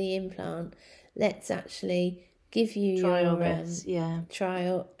for the implant, let's actually give you trial your bits,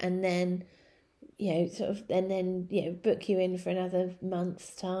 trial, and then book you in for another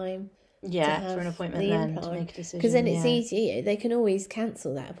month's time. For an appointment then to make a decision. Because then it's easy. They can always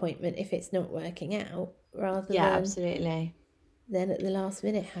cancel that appointment if it's not working out, rather than absolutely. Then at the last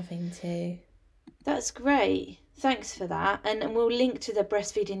minute having to. That's great. Thanks for that. And we'll link to the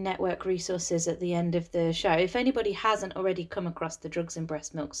Breastfeeding Network resources at the end of the show. If anybody hasn't already come across the Drugs in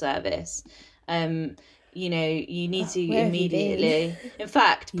Breast Milk service, you need to immediately, in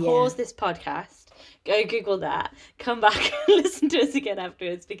fact, pause this podcast, go Google that, come back and listen to us again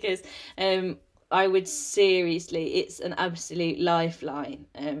afterwards, because I would seriously, it's an absolute lifeline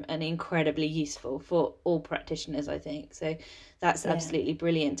and incredibly useful for all practitioners, I think. So that's absolutely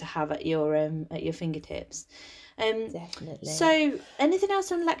brilliant to have at your fingertips. Definitely. So anything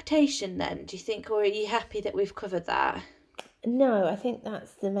else on lactation then, do you think, or are you happy that we've covered that? No, I think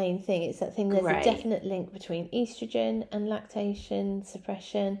that's the main thing. It's that thing. There's a definite link between estrogen and lactation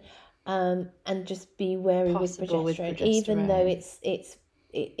suppression, and just be wary with progesterone, even though it's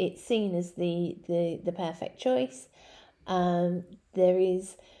seen as the perfect choice. There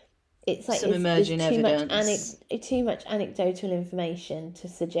is, it's like some emerging evidence. Too much anecdotal information to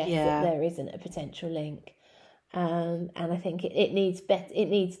suggest that there isn't a potential link. And I think it needs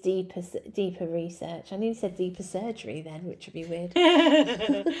deeper research. I nearly said deeper surgery then, which would be weird.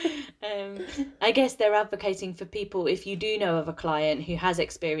 I guess they're advocating for people, if you do know of a client who has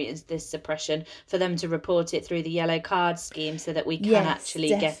experienced this suppression, for them to report it through the yellow card scheme so that we can actually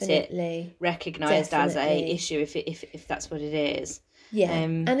get it recognised as a issue if that's what it is. Yeah,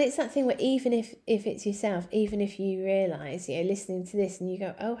 and it's that thing where even if it's yourself, even if you realise, listening to this and you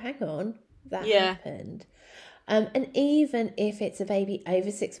go, oh, hang on, that happened. And even if it's a baby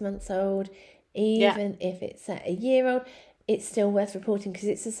over 6 months old, even if it's a year-old, it's still worth reporting because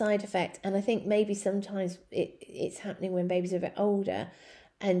it's a side effect. And I think maybe sometimes it's happening when babies are a bit older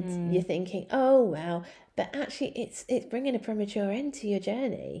and you're thinking, oh, well, but actually it's bringing a premature end to your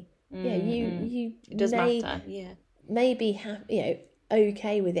journey. You it does matter, maybe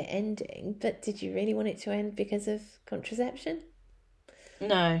okay with it ending, but did you really want it to end because of contraception?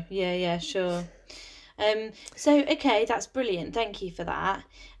 No, sure. That's brilliant. Thank you for that.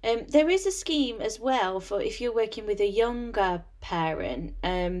 There is a scheme as well for if you're working with a younger parent.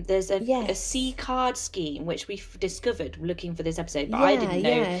 There's a C card scheme which we've discovered looking for this episode, but I didn't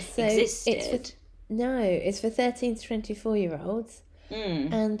know existed. It's for 13 to 24-year-olds,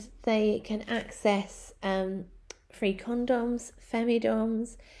 and they can access free condoms,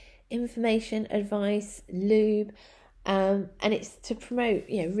 femidoms, information, advice, lube. And it's to promote,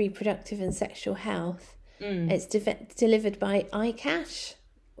 reproductive and sexual health. It's delivered by iCash,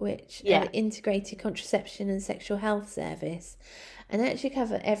 which Integrated Contraception and Sexual Health Service, and they actually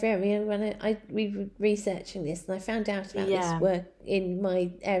cover every area. When we were researching this, and I found out about this work in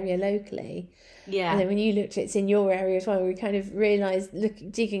my area locally. And then when you looked at it's in your area as well, we kind of realised,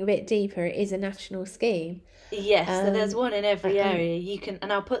 digging a bit deeper, it is a national scheme. Yes, so there's one in every area. You can,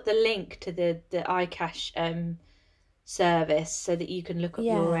 and I'll put the link to the iCash service so that you can look up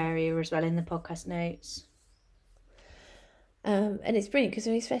your area as well in the podcast notes. And it's brilliant because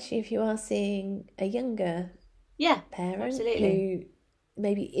especially if you are seeing a younger parent who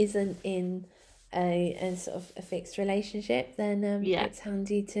maybe isn't in a sort of a fixed relationship, then it's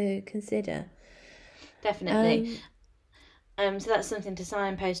handy to consider. Definitely. So that's something to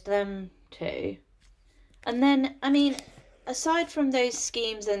signpost them to. And then, I mean, aside from those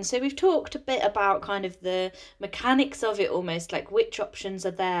schemes, and so we've talked a bit about kind of the mechanics of it, almost like which options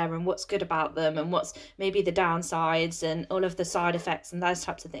are there and what's good about them and what's maybe the downsides and all of the side effects and those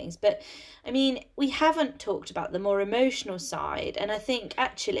types of things. But I mean, we haven't talked about the more emotional side. And I think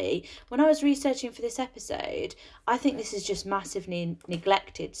actually when I was researching for this episode, I think this is just massively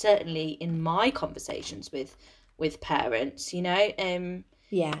neglected, certainly in my conversations with parents,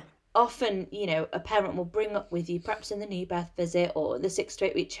 Often, a parent will bring up with you, perhaps in the new birth visit or the 6 to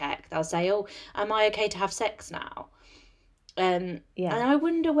 8 week check, they'll say, oh, am I okay to have sex now? And I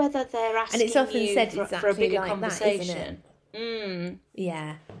wonder whether they're asking and it's often you said for a bigger like conversation. That, isn't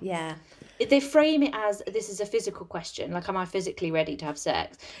it? Yeah. They frame it as, this is a physical question, like, am I physically ready to have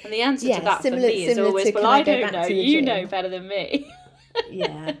sex? And the answer to that for me is always, well, I don't know, you know better than me.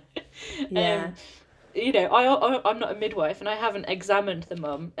 Yeah. I'm not a midwife and I haven't examined the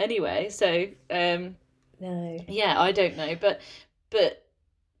mum anyway, so no. I don't know, but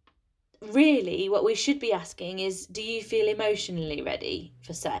really what we should be asking is, do you feel emotionally ready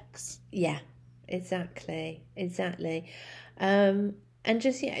for sex? Yeah, exactly. And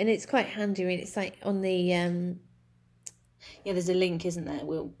just and it's quite handy. I mean, it's like on the there's a link, isn't there?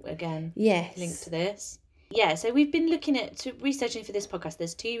 We'll again link to this. Yeah, so we've been looking at researching for this podcast.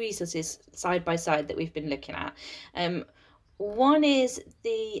 There's two resources side by side that we've been looking at. One is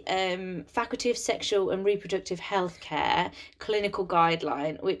the Faculty of Sexual and Reproductive Healthcare clinical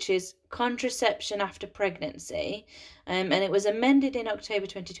guideline, which is contraception after pregnancy, and it was amended in October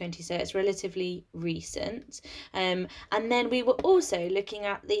 2020, so it's relatively recent. And then we were also looking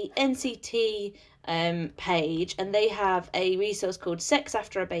at the NCT page, and they have a resource called Sex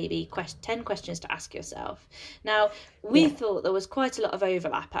After a Baby, 10 questions to ask yourself. Now, we thought there was quite a lot of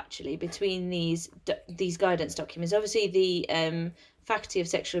overlap actually between these guidance documents. Obviously the Faculty of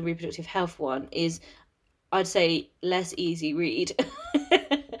Sexual and Reproductive Health one is, I'd say, less easy read.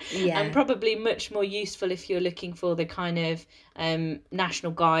 And probably much more useful if you're looking for the kind of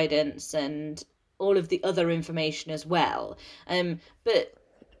national guidance and all of the other information as well. But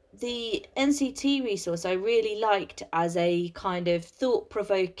the NCT resource I really liked as a kind of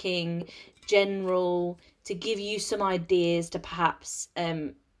thought-provoking general, to give you some ideas to perhaps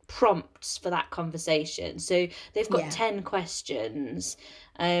prompts for that conversation. So they've got 10 questions,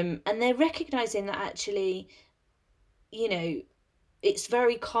 and they're recognizing that actually, you know, it's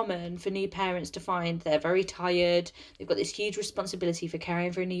very common for new parents to find they're very tired, they've got this huge responsibility for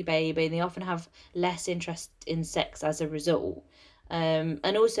caring for a new baby, and they often have less interest in sex as a result.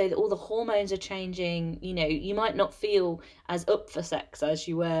 And also that all the hormones are changing. You know, you might not feel as up for sex as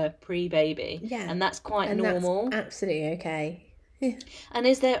you were pre-baby, and that's quite normal. That's absolutely okay.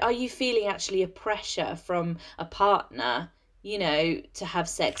 And are you feeling actually a pressure from a partner, you know, to have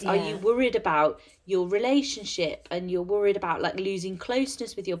sex? Are you worried about your relationship, and you're worried about like losing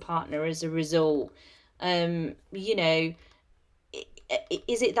closeness with your partner as a result? You know,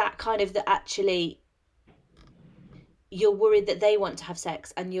 is it that kind of that actually you're worried that they want to have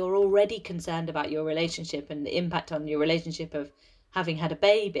sex and you're already concerned about your relationship and the impact on your relationship of having had a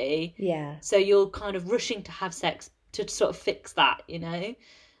baby? So you're kind of rushing to have sex to sort of fix that, you know?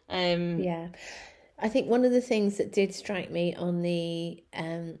 I think one of the things that did strike me on the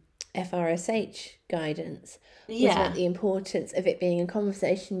FRSH guidance was about the importance of it being a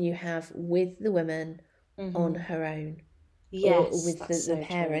conversation you have with the woman on her own. Or with the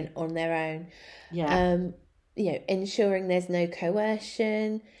parent on their own. You know, ensuring there's no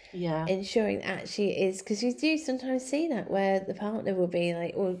coercion, ensuring that actually it is, because you do sometimes see that where the partner will be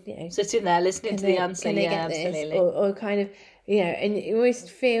like, well, you know, sitting there listening to the answer, absolutely, or kind of, you know, and you always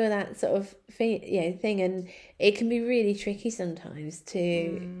feel that sort of thing, and it can be really tricky sometimes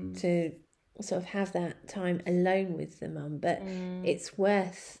to sort of have that time alone with the mum, but it's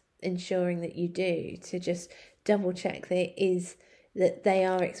worth ensuring that you do, to just double check that they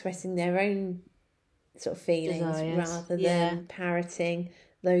are expressing their own sort of feelings rather than parroting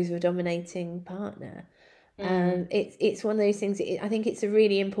those of a dominating partner. It's one of those things. I think it's a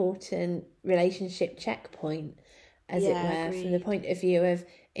really important relationship checkpoint, as it were, from the point of view of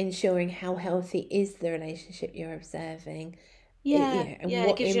ensuring how healthy is the relationship you're observing. And what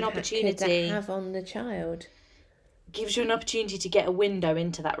it gives you an impact opportunity could that have on the child. Gives you an opportunity to get a window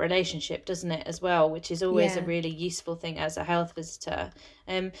into that relationship, doesn't it, as well, which is always a really useful thing as a health visitor.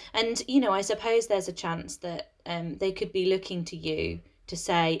 And you know, I suppose there's a chance that they could be looking to you to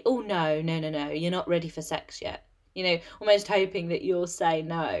say, oh no, you're not ready for sex yet, you know, almost hoping that you'll say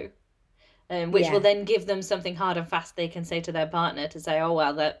no, which will then give them something hard and fast they can say to their partner to say, oh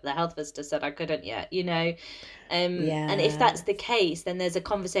well, the health visitor said I couldn't yet, you know. And if that's the case, then there's a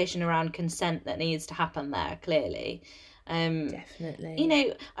conversation around consent that needs to happen there, clearly. Definitely. You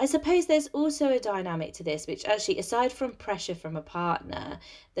know, I suppose there's also a dynamic to this, which actually, aside from pressure from a partner,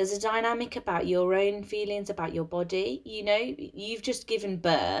 there's a dynamic about your own feelings about your body. You know, you've just given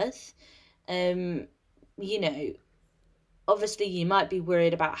birth. You know, obviously you might be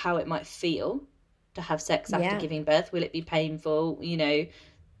worried about how it might feel to have sex after giving birth. Will it be painful? You know,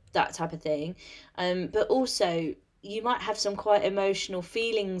 that type of thing. But also you might have some quite emotional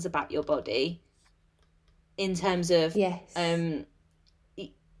feelings about your body in terms of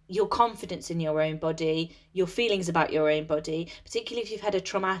your confidence in your own body, your feelings about your own body, particularly if you've had a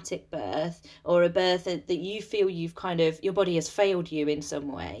traumatic birth or a birth that you feel you've kind of, your body has failed you in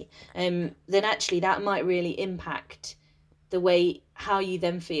some way, then actually that might really impact the way how you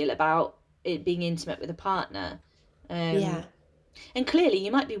then feel about it being intimate with a partner. And clearly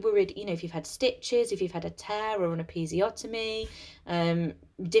you might be worried, you know, if you've had stitches, if you've had a tear or an episiotomy,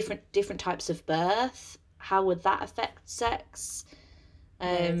 different types of birth, how would that affect sex?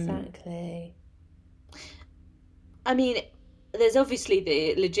 Exactly. I mean, there's obviously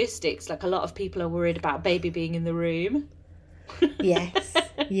the logistics, like a lot of people are worried about baby being in the room. Yes.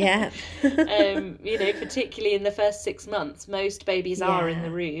 Yeah. Particularly in the first 6 months, most babies are in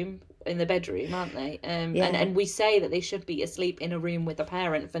the bedroom, aren't they? And we say that they should be asleep in a room with a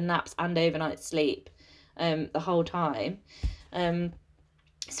parent for naps and overnight sleep, the whole time,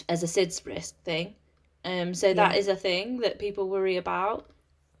 as a SIDS risk thing. So that is a thing that people worry about.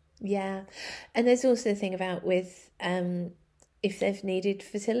 Yeah. And there's also the thing about with if they've needed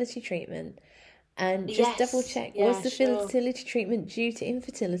fertility treatment, and just double check, was the fertility treatment due to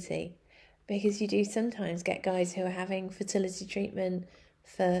infertility? Because you do sometimes get guys who are having fertility treatment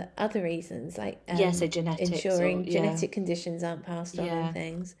for other reasons, like so genetics, ensuring genetic conditions aren't passed on and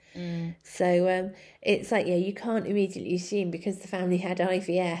things. So it's like, you can't immediately assume because the family had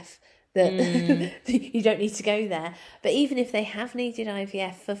IVF that you don't need to go there. But even if they have needed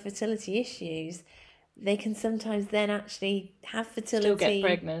IVF for fertility issues, they can sometimes then actually have fertility, still get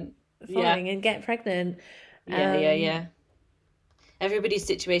pregnant, and get pregnant. Everybody's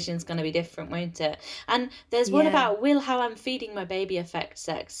situation is going to be different, won't it? And there's one about, will how I'm feeding my baby affect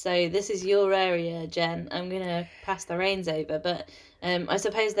sex? So this is your area, Jen. I'm going to pass the reins over, but I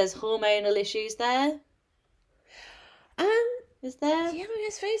suppose there's hormonal issues there. Is there? Yeah, I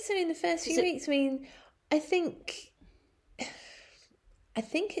suppose so. In the first few weeks, I think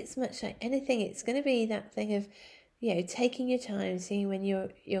it's much like anything. It's going to be that thing of, taking your time, seeing when you're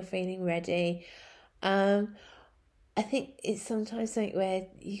feeling ready. I think it's sometimes something where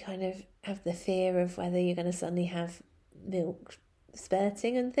you kind of have the fear of whether you're going to suddenly have milk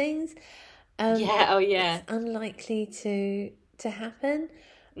spurting and things. It's unlikely to happen.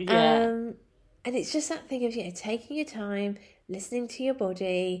 And it's just that thing of, taking your time, listening to your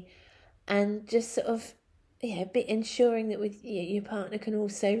body, and just sort of, ensuring that with your partner can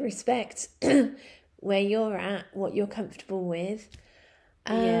also respect where you're at, what you're comfortable with.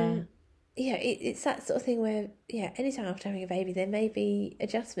 It's that sort of thing where, anytime after having a baby, there may be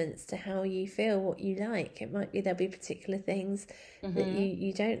adjustments to how you feel, what you like. It might be there'll be particular things that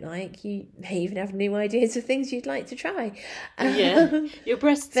you don't like. You may even have new ideas of things you'd like to try. Your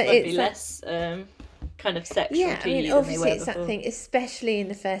breasts might be less kind of sexual to you than they were obviously it's before. that thing, especially in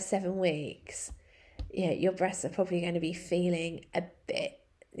the first 7 weeks. Your breasts are probably going to be feeling a bit.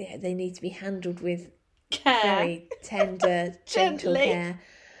 They need to be handled with very tender, gentle care.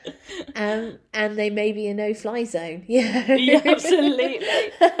 And they may be a no-fly zone. Absolutely.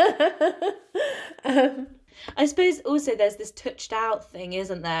 I suppose also there's this touched out thing,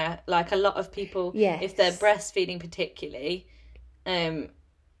 isn't there? Like a lot of people, if they're breastfeeding particularly,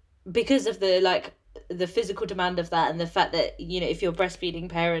 because of the physical demand of that, and the fact that if you're a breastfeeding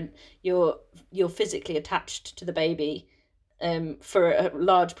parent, you're physically attached to the baby for a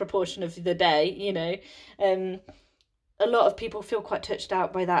large proportion of the day. A lot of people feel quite touched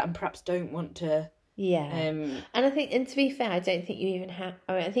out by that and perhaps don't want to. And I think, and to be fair, I don't think you even have.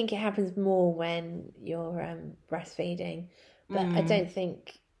 I think it happens more when you're breastfeeding, but I don't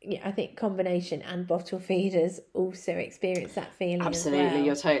think. I think combination and bottle feeders also experience that feeling. Absolutely, as well.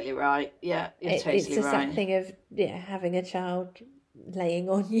 You're totally right. Yeah, you're totally right. It's just that thing of having a child laying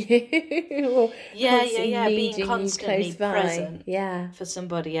on you, or being constantly present. For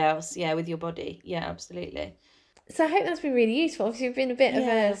somebody else. With your body. Absolutely. So I hope that's been really useful. Obviously, we've been a bit of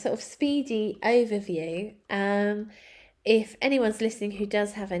a sort of speedy overview. If anyone's listening who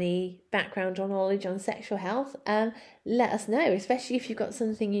does have any background or knowledge on sexual health, let us know, especially if you've got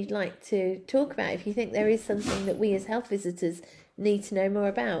something you'd like to talk about. If you think there is something that we as health visitors need to know more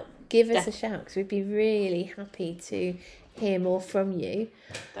about, give us a shout, because we'd be really happy to hear more from you.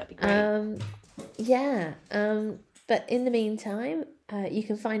 That'd be great. But in the meantime, you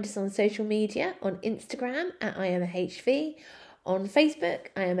can find us on social media, on Instagram at I am a HV, on Facebook,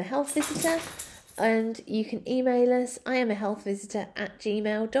 I am a health visitor, and you can email us,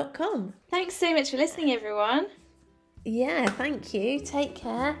 iamahealthvisitor@gmail.com. Thanks so much for listening, everyone. Thank you. Take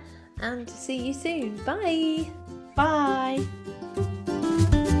care and see you soon. Bye. Bye.